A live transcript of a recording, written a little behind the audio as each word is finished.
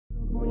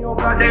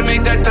They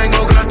make that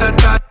tango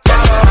grata-ta-ta.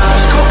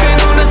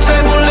 Cocaine on the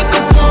table,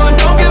 liquor pouring,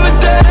 don't give a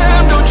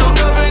damn. Don't your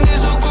girlfriend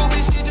is a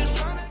groupie, she just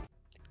tryna.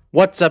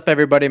 What's up,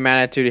 everybody?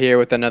 Mattitude here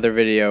with another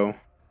video.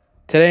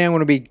 Today I'm going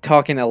to be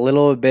talking a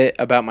little bit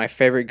about my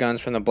favorite guns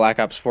from the Black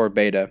Ops 4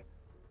 beta.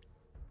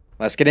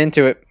 Let's get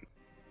into it.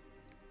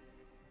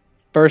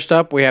 First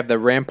up, we have the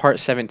Rampart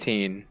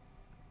 17.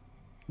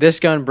 This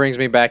gun brings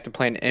me back to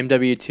playing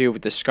MW2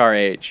 with the Scar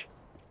H.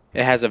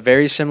 It has a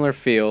very similar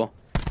feel.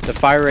 The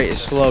fire rate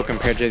is slow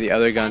compared to the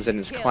other guns in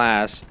its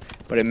class,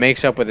 but it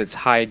makes up with its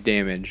high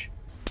damage.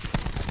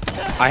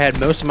 I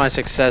had most of my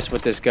success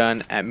with this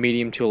gun at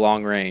medium to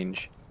long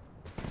range.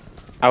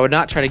 I would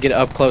not try to get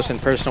up close and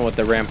personal with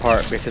the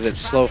Rampart because its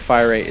slow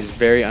fire rate is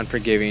very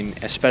unforgiving,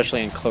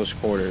 especially in close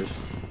quarters.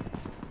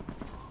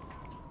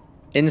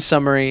 In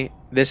summary,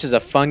 this is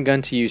a fun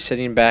gun to use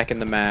sitting back in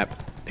the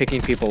map,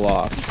 picking people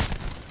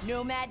off.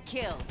 Nomad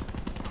kill.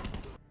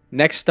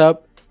 Next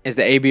up is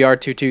the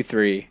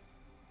ABR-223.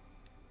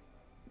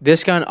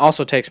 This gun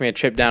also takes me a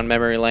trip down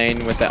memory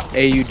lane with the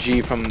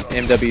AUG from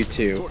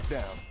MW2,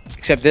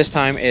 except this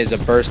time it is a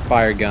burst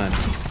fire gun.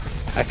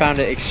 I found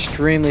it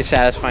extremely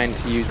satisfying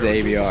to use the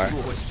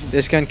ABR.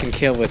 This gun can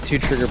kill with 2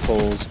 trigger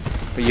pulls,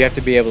 but you have to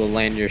be able to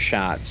land your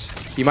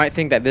shots. You might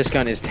think that this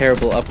gun is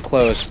terrible up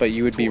close, but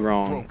you would be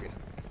wrong.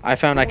 I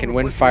found I can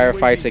win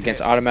firefights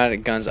against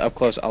automatic guns up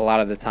close a lot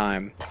of the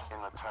time.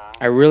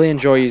 I really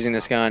enjoy using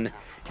this gun.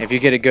 If you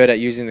get it good at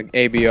using the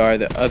ABR,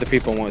 the other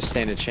people won't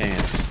stand a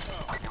chance.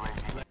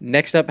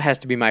 Next up has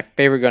to be my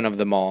favorite gun of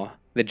them all,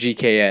 the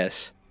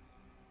GKS.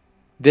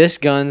 This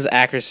gun's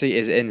accuracy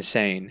is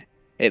insane.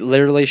 It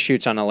literally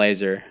shoots on a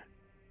laser.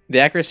 The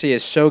accuracy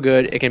is so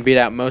good it can beat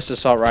out most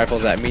assault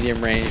rifles at medium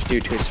range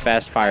due to its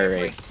fast fire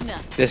rate.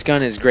 This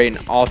gun is great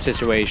in all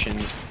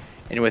situations,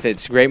 and with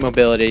its great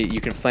mobility,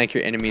 you can flank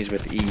your enemies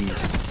with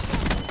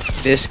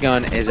ease. This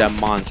gun is a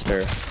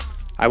monster.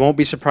 I won't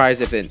be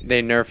surprised if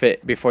they nerf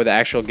it before the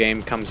actual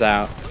game comes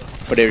out,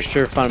 but it was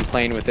sure fun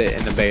playing with it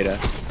in the beta.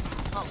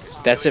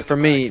 That's it for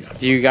me.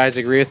 Do you guys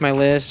agree with my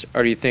list,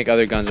 or do you think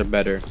other guns are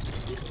better?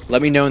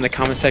 Let me know in the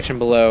comment section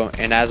below,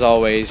 and as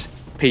always,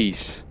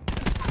 peace.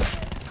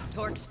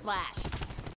 Torque splash.